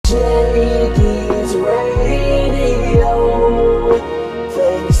JD's Radio.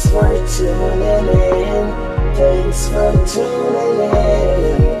 Thanks for tuning in. Thanks for tuning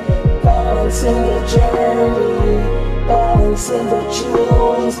in. Balancing the journey, balancing the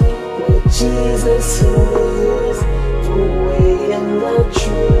jewels with Jesus, who is the way and the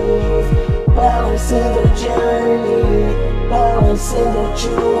truth. Balancing the journey, balancing the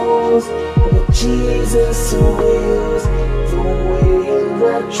jewels with Jesus, who is the way and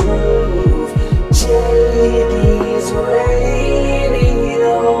the truth. JD's Radio.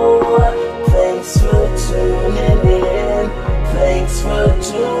 Thanks for tuning in. Thanks for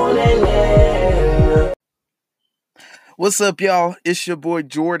tuning in. What's up, y'all? It's your boy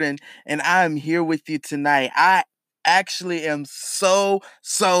Jordan, and I am here with you tonight. I actually am so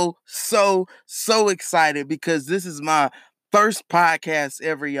excited because this is my first podcast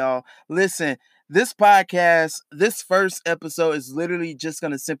ever, y'all. Listen, this podcast, this first episode is literally just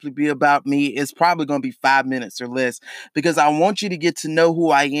going to simply be about me. It's probably going to be 5 minutes or less because I want you to get to know who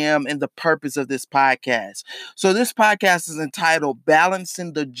I am and the purpose of this podcast. So this podcast is entitled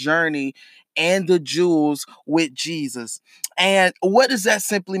Balancing the Journey and the Jewels with Jesus. And what does that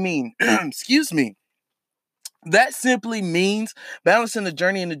simply mean? Excuse me. That simply means balancing the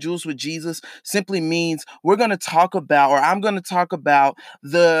journey and the jewels with Jesus simply means we're going to talk about, or I'm going to talk about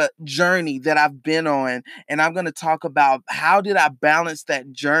the journey that I've been on. And I'm going to talk about how did I balance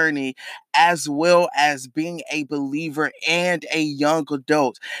that journey as well as being a believer and a young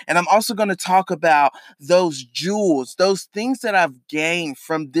adult. And I'm also going to talk about those jewels, those things that I've gained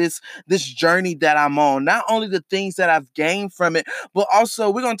from this journey that I'm on. Not only the things that I've gained from it, but also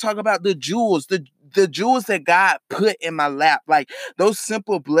we're going to talk about the jewels, the jewels that God put in my lap, like those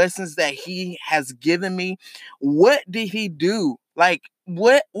simple blessings that he has given me. What did he do? Like,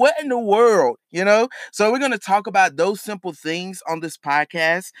 what in the world, you know? So we're going to talk about those simple things on this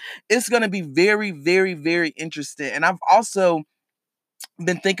podcast. It's going to be very, very, very interesting. And I've also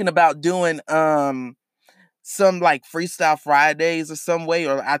been thinking about doing some like Freestyle Fridays or some way,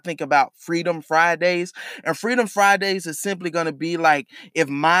 or I think about Freedom Fridays. And Freedom Fridays is simply going to be like, if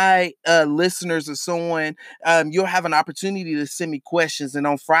my listeners or someone, you'll have an opportunity to send me questions. And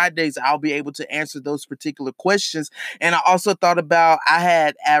on Fridays, I'll be able to answer those particular questions. And I also thought about,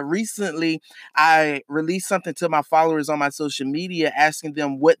 recently, I released something to my followers on my social media, asking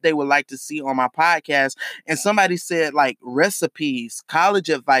them what they would like to see on my podcast. And somebody said like recipes, college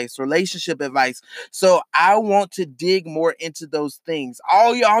advice, relationship advice. So I want to dig more into those things.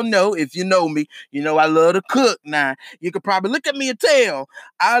 All y'all know, if you know me, you know I love to cook. Now, you could probably look at me and tell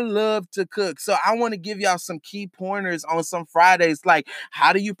I love to cook. So I want to give y'all some key pointers on some Fridays, like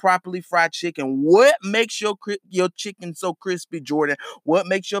how do you properly fry chicken? What makes your chicken so crispy, Jordan? What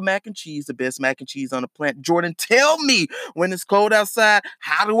makes your mac and cheese the best mac and cheese on the planet? Jordan, tell me, when it's cold outside,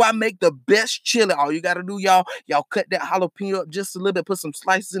 how do I make the best chili? All you got to do, y'all cut that jalapeno up just a little bit, put some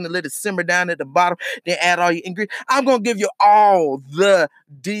slices in it, let it simmer down at the bottom, then add all your ingredients. I'm going to give you all the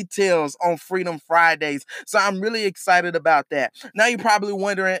details on Freedom Fridays. So I'm really excited about that. Now you're probably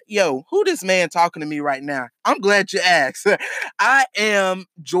wondering, yo, who this man talking to me right now? I'm glad you asked. I am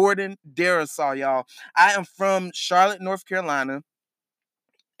Jordan Darrisaw, y'all. I am from Charlotte, North Carolina.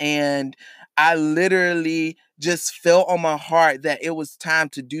 And I literally just felt on my heart that it was time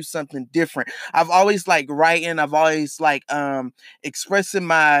to do something different. I've always like writing, I've always like expressing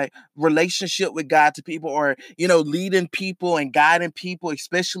my relationship with God to people, or leading people and guiding people,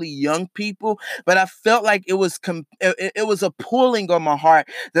 especially young people. But I felt like it was a pulling on my heart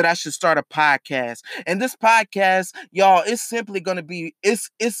that I should start a podcast. And this podcast, y'all, it's simply gonna be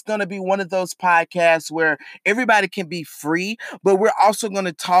it's gonna be one of those podcasts where everybody can be free, but we're also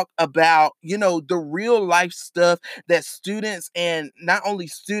gonna talk about the real life stuff that students, and not only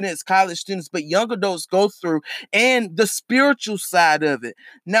students, college students, but young adults go through, and the spiritual side of it.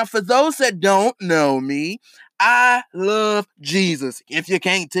 Now, for those that don't know me, I love Jesus. If you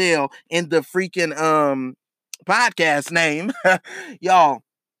can't tell in the freaking podcast name, y'all.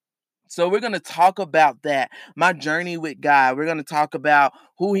 So we're going to talk about that, my journey with God. We're going to talk about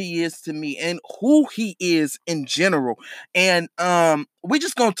who he is to me and who he is in general. And we're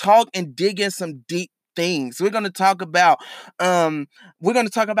just going to talk and dig in some deep things. We're going to talk about sin. We're going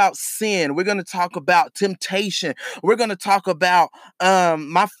to talk about temptation. We're going to talk about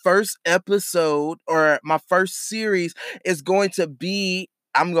my first episode, or my first series is going to be,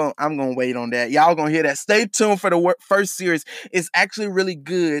 I'm gonna wait on that. Y'all gonna hear that. Stay tuned for the first series. It's actually really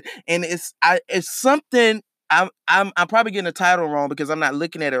good, and it's something. I'm probably getting the title wrong because I'm not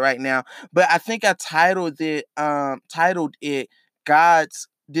looking at it right now. But I think I titled it God's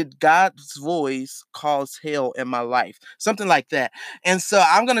did God's voice cause hell in my life? Something like that. And so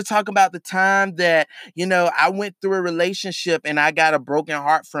I'm going to talk about the time that, I went through a relationship and I got a broken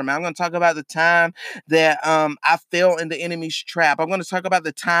heart from it. I'm going to talk about the time that I fell in the enemy's trap. I'm going to talk about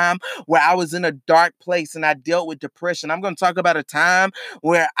the time where I was in a dark place and I dealt with depression. I'm going to talk about a time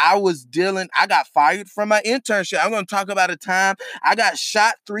where I got fired from my internship. I'm going to talk about a time I got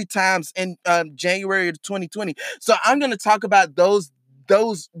shot 3 times in January of 2020. So I'm going to talk about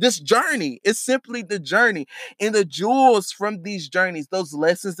this journey. It's simply the journey and the jewels from these journeys, those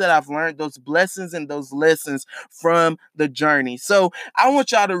lessons that I've learned, those blessings and those lessons from the journey. So I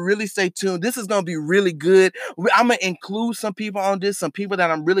want y'all to really stay tuned. This is going to be really good. I'm going to include some people on this, some people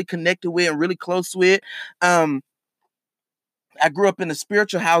that I'm really connected with and really close with. I grew up in a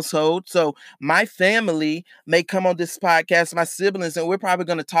spiritual household, so my family may come on this podcast, my siblings, and we're probably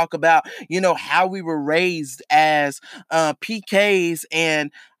going to talk about, how we were raised as PKs,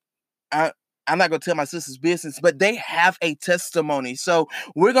 and I'm not going to tell my sister's business, but they have a testimony. So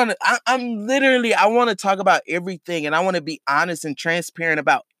I want to talk about everything, and I want to be honest and transparent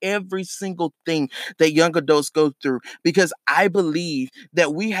about every single thing that young adults go through, because I believe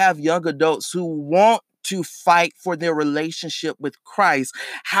that we have young adults who want to fight for their relationship with Christ.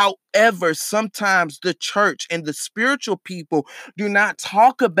 However, sometimes the church and the spiritual people do not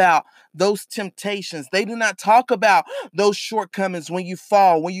talk about those temptations. They do not talk about those shortcomings when you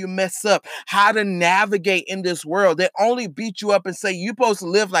fall, when you mess up, how to navigate in this world. They only beat you up and say, you're supposed to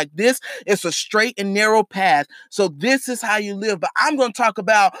live like this. It's a straight and narrow path. So this is how you live. But I'm going to talk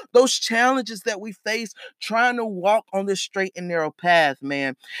about those challenges that we face trying to walk on this straight and narrow path,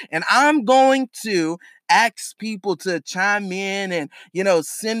 man. And I'm going to ask people to chime in and,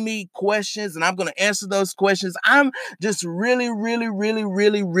 send me questions, and I'm going to answer those questions. I'm just really, really, really,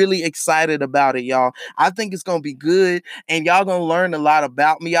 really, really excited about it, y'all. I think it's going to be good, and y'all going to learn a lot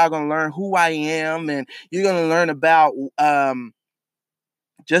about me. Y'all going to learn who I am, and you're going to learn about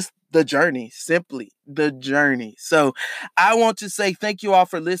just the journey, simply the journey. So I want to say thank you all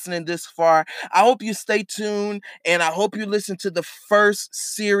for listening this far. I hope you stay tuned, and I hope you listen to the first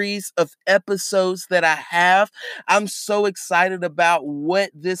series of episodes that I have. I'm so excited about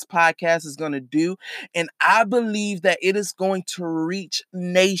what this podcast is going to do, and I believe that it is going to reach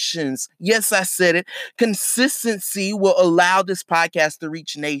nations. Yes, I said it. Consistency will allow this podcast to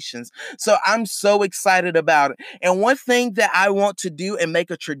reach nations. So I'm so excited about it. And one thing that I want to do and make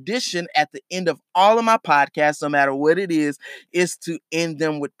a tradition at the end of all of my podcasts, no matter what it is to end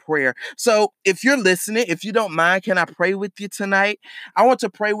them with prayer. So if you're listening, if you don't mind, can I pray with you tonight? I want to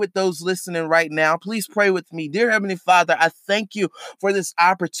pray with those listening right now. Please pray with me. Dear Heavenly Father, I thank you for this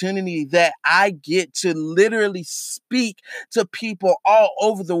opportunity that I get to literally speak to people all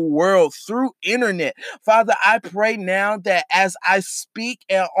over the world through internet. Father, I pray now that as I speak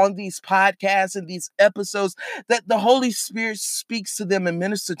on these podcasts and these episodes, that the Holy Spirit speaks to them and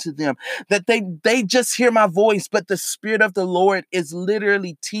minister to them, that they just hear my voice, but the Spirit of the Lord is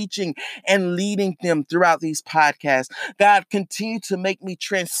literally teaching and leading them throughout these podcasts. God, continue to make me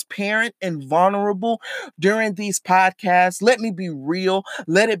transparent and vulnerable during these podcasts. Let me be real.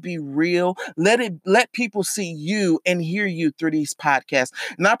 Let it be real. Let people see you and hear you through these podcasts.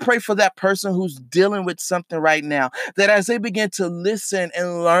 And I pray for that person who's dealing with something right now, that as they begin to listen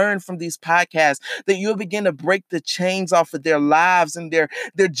and learn from these podcasts, that you'll begin to break the chains off of their lives and their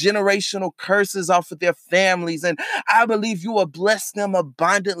generational curses off of their families. And I believe you will bless them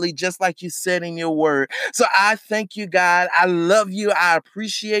abundantly, just like you said in your word. So I thank you, God. I love you. I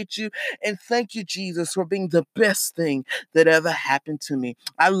appreciate you. And thank you, Jesus, for being the best thing that ever happened to me.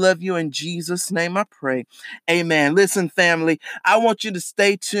 I love you. In Jesus' name I pray. Amen. Listen, family, I want you to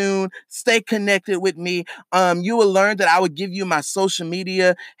stay tuned, stay connected with me. You will learn that I would give you my social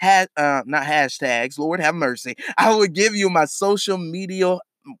media, not hashtags, Lord have mercy. I would give you my social media.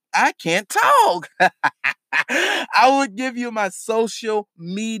 I can't talk. I would give you my social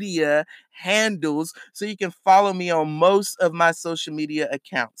media handles so you can follow me on most of my social media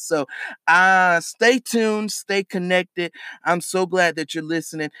accounts. So stay tuned, stay connected. I'm so glad that you're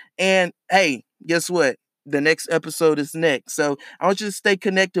listening. And hey, guess what? The next episode is next. So I want you to stay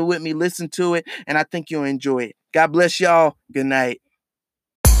connected with me, listen to it, and I think you'll enjoy it. God bless y'all. Good night.